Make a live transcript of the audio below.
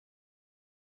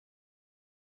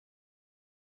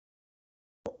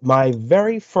my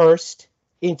very first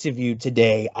interview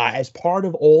today as part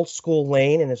of Old School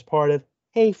Lane and as part of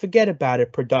Hey, Forget About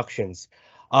It Productions.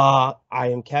 I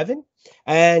am Kevin,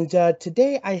 and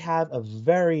today I have a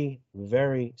very,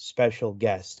 very special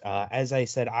guest. As I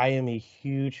said, I am a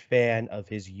huge fan of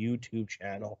his YouTube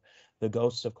channel, The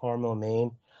Ghosts of Carmel,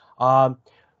 Maine. Um,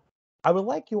 I would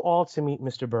like you all to meet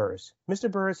Mr. Burrs. Mr.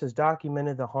 Burrs has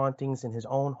documented the hauntings in his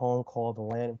own home called the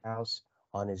Lanham House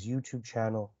on his YouTube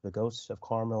channel, The Ghosts of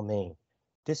Carmel, Maine.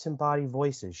 Disembodied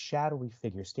voices, shadowy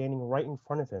figures standing right in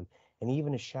front of him, and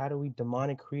even a shadowy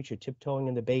demonic creature tiptoeing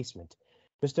in the basement.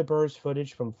 Mr. Burrs'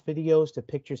 footage from videos to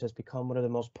pictures has become one of the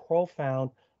most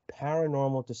profound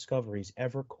paranormal discoveries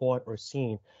ever caught or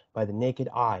seen by the naked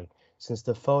eye since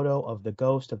the photo of the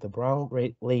ghost of the brown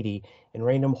lady in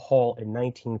Raynham Hall in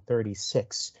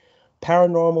 1936.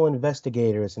 Paranormal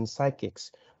investigators and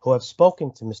psychics who have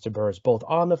spoken to Mr. Burrs both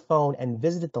on the phone and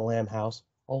visited the Lamb House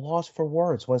are lost for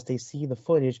words once they see the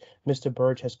footage Mr.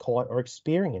 Burrs has caught or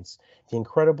experienced, the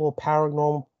incredible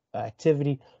paranormal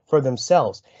activity for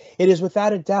themselves. It is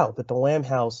without a doubt that the Lamb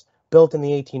House, built in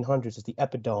the 1800s, is the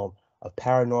epitome of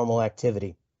paranormal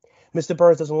activity. Mr.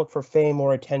 Burrs doesn't look for fame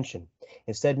or attention.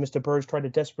 Instead, Mr. Burrs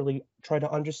desperately try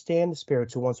to understand the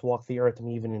spirits who once walked the earth and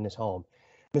even in his home.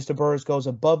 Mr. Burrs goes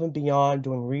above and beyond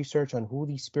doing research on who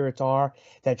these spirits are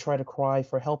that try to cry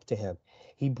for help to him.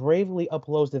 He bravely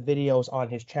uploads the videos on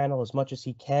his channel as much as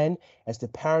he can as the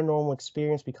paranormal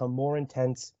experience become more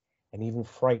intense and even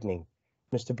frightening.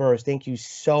 Mr. Burrs, thank you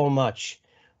so much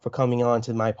for coming on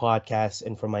to my podcast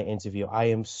and for my interview. I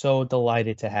am so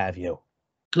delighted to have you.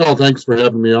 Oh, thanks for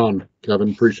having me on,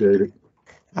 Kevin. Appreciate it.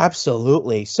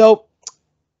 Absolutely. So,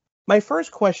 my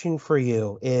first question for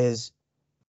you is,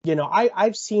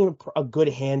 I've seen a good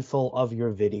handful of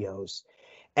your videos,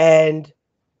 and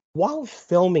while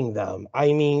filming them,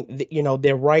 I mean,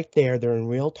 they're right there, they're in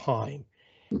real time.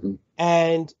 Mhm.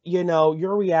 And,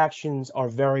 your reactions are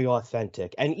very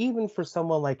authentic. And even for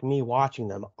someone like me watching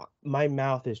them, my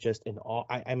mouth is just in awe.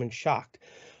 I'm in shock.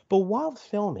 But while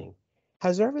filming,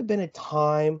 has there ever been a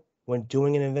time when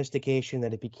doing an investigation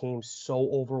that it became so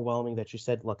overwhelming that you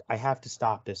said, look, I have to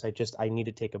stop this. I need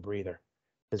to take a breather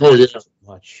because Oh, it's yeah, just too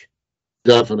much.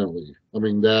 definitely. I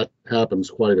mean, that happens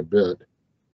quite a bit. Uh,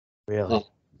 Really?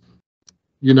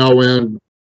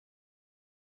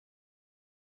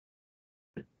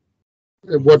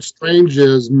 and what's strange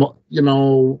is, a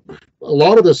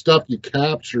lot of the stuff you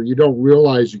capture, you don't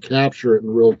realize you capture it in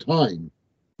real time.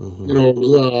 Hmm.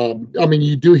 I mean,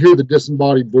 you do hear the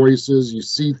disembodied voices, you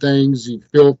see things, you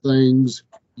feel things,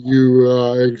 you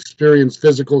experience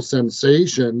physical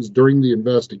sensations during the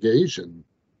investigation.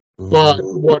 But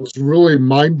Hmm. what's really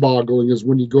mind-boggling is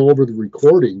when you go over the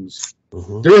recordings,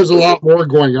 Hmm. there is a lot more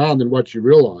going on than what you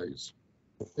realize,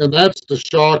 and that's the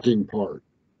shocking part.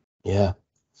 Yeah.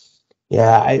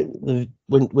 Yeah,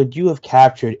 what you have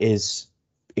captured is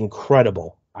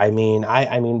incredible. I mean,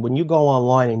 when you go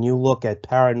online and you look at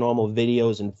paranormal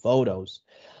videos and photos,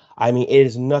 I mean, it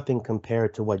is nothing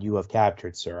compared to what you have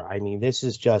captured, sir. I mean, this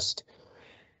is just,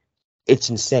 it's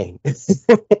insane.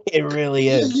 It really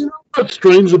is. You know what's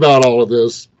strange about all of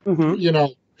this? Hmm. You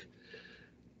know,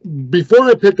 before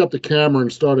I picked up the camera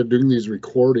and started doing these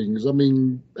recordings, I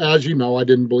mean, as you know, I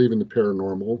didn't believe in the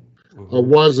paranormal. I Hmm.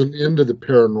 wasn't into the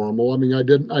paranormal. I mean, I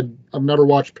didn't. I've never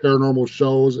watched paranormal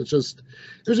shows. It was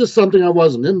just something I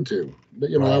wasn't into. But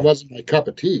that Right. wasn't my cup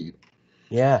of tea.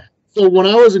 Yeah. So when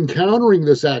I was encountering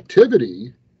this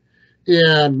activity,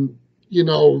 and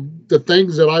the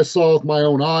things that I saw with my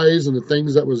own eyes and the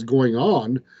things that was going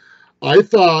on, I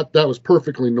thought that was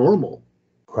perfectly normal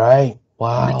Right.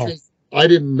 Wow. because I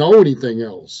didn't know anything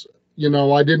else.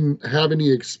 I didn't have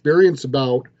any experience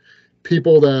about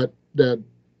people that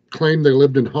claimed they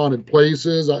lived in haunted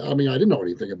places. I mean, I didn't know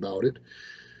anything about it.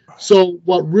 So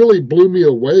what really blew me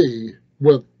away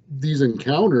with these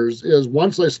encounters is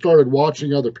once I started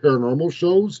watching other paranormal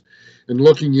shows and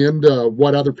looking into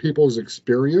what other people's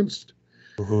experienced,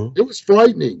 Hmm. it was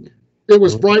frightening. It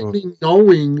was Hmm. frightening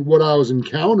knowing what I was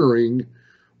encountering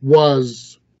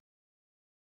was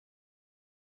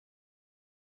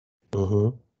Hmm.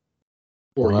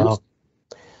 for you. Wow.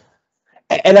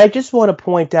 And I just want to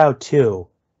point out too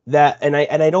that, and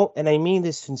I don't, and I mean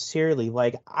this sincerely,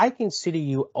 like I consider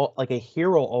you like a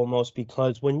hero almost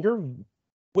because when you're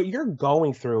what you're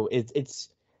going through it's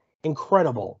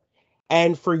incredible.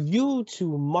 And for you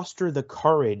to muster the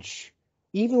courage,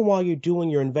 even while you're doing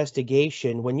your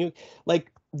investigation, when you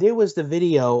like there was the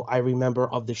video I remember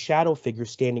of the shadow figure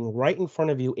standing right in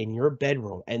front of you in your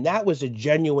bedroom, and that was a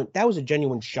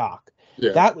genuine shock.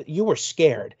 Yeah, That you were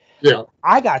scared. yeah,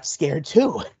 I got scared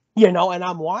too, and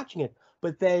I'm watching it.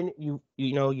 but then you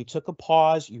took a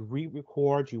pause, you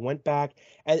re-record, you went back,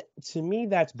 and to me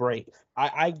that's brave.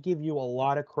 I give you a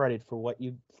lot of credit for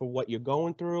what you're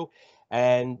going through.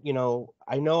 And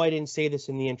I know I didn't say this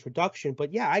in the introduction,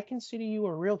 but yeah, I consider you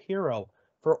a real hero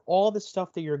for all the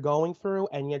stuff that you're going through,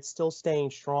 and yet still staying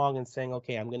strong and saying,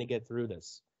 okay, I'm going to get through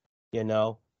this. you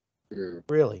know Yeah.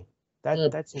 Really, I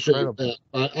that's appreciate incredible.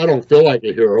 that. I don't feel like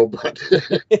a hero, but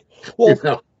you Well,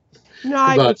 know,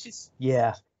 no, but it's just,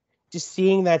 yeah, just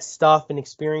seeing that stuff and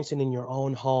experiencing in your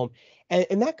own home.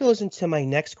 And that goes into my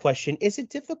next question. Is it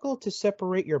difficult to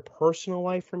separate your personal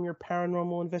life from your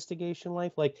paranormal investigation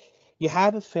life? Like, you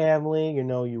have a family,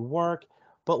 you work,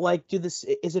 but like, is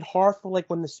it hard for, like,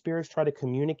 when the spirits try to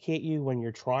communicate you when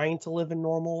you're trying to live a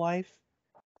normal life?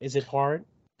 Is it hard?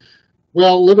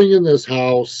 well, living in this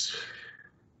house,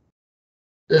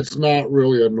 it's not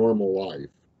really a normal life.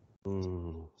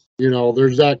 Mm,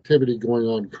 There's activity going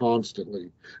on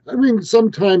constantly. I mean,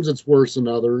 sometimes it's worse than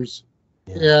others,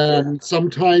 yeah. and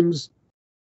sometimes,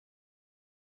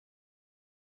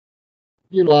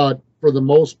 for the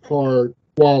most part,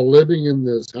 while living in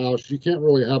this house, you can't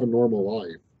really have a normal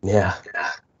life. Yeah.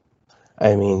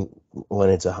 I mean, when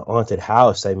it's a haunted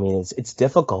house, I mean, it's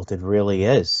difficult. It really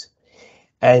is.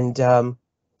 And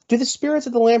do the spirits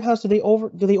of the Lamb House, do they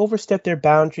overstep their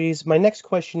boundaries? My next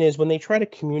question is, when they try to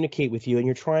communicate with you and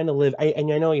you're trying to live,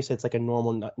 and I know you said it's like a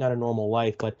normal, not a normal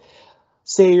life, but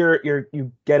say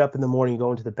you get up in the morning, you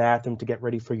go into the bathroom to get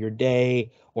ready for your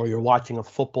day, or you're watching a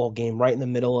football game right in the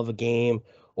middle of a game,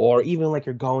 or even like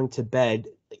you're going to bed.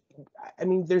 I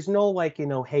mean, there's no, like,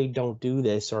 hey, don't do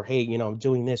this, or hey, I'm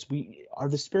doing this. We are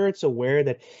the spirits aware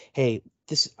that, hey,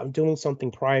 this I'm doing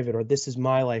something private, or this is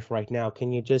my life right now.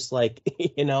 Can you just, like,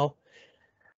 Yeah,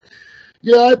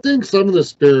 I think some of the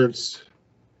spirits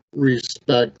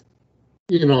respect,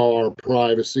 our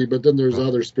privacy, but then there's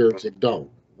other spirits that don't.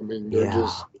 I mean, they're Yeah.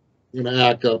 just going to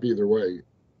act up either way.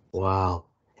 Wow.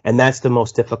 And that's the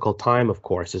most difficult time, of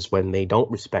course, is when they don't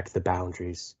respect the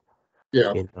boundaries.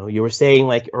 Yeah. You were saying,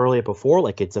 like, earlier before,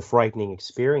 like, it's a frightening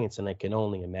experience, and I can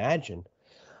only imagine.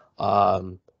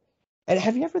 Um, And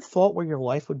have you ever thought what your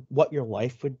life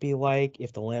would be like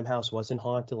if the Lamb House wasn't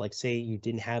haunted? Like, say you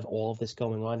didn't have all of this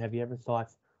going on. Have you ever thought,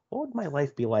 what would my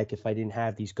life be like if I didn't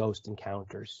have these ghost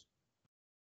encounters?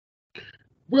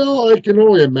 Well, I can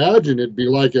only imagine it'd be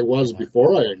like it was Yeah.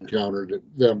 before I encountered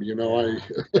them. Yeah.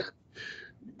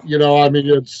 I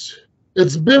mean,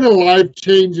 it's been a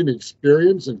life-changing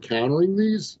experience encountering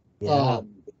these Yeah. um,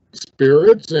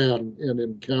 spirits and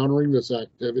encountering this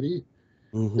activity.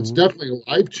 It's Mm-hmm. definitely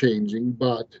life-changing,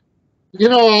 but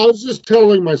I was just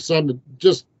telling my son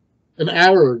just an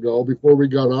hour ago before we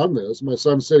got on this. My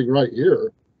son's sitting right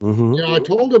here. Mm-hmm. I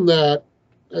told him that.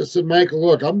 I said, Michael,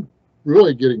 look, I'm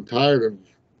really getting tired of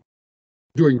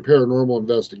doing paranormal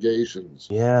investigations.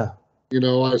 Yeah.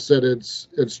 I said it's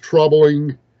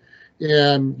troubling,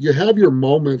 and you have your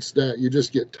moments that you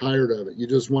just get tired of it. You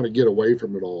just want to get away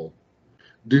from it all,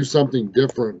 do something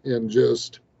different, and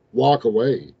just walk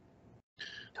away.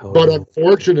 But Totally.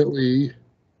 unfortunately,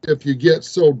 if you get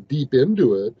so deep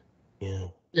into it Yeah.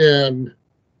 and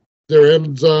there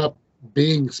ends up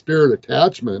being spirit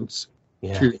attachments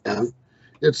Yeah. to you,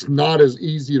 it's not as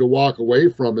easy to walk away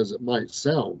from as it might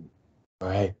sound.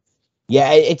 Right.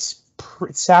 Yeah. It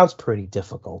sounds pretty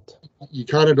difficult. You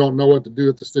kind of don't know what to do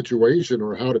with the situation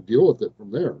or how to deal with it from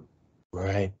there.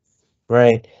 Right.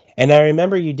 Right. And I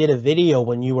remember you did a video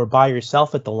when you were by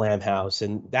yourself at the Lamb House,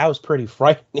 and that was pretty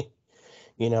frightening.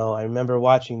 I remember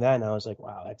watching that, and I was like,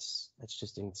 wow, that's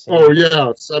just Oh insane.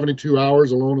 yeah, 72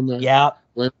 hours alone in that Yeah.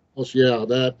 house. Yeah,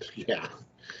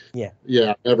 Yeah.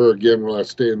 yeah. Never again will I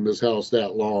stay in this house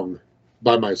that long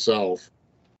by myself.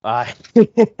 I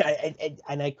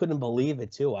and I couldn't believe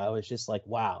it too. I was just like,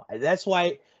 wow. That's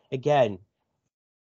why, again,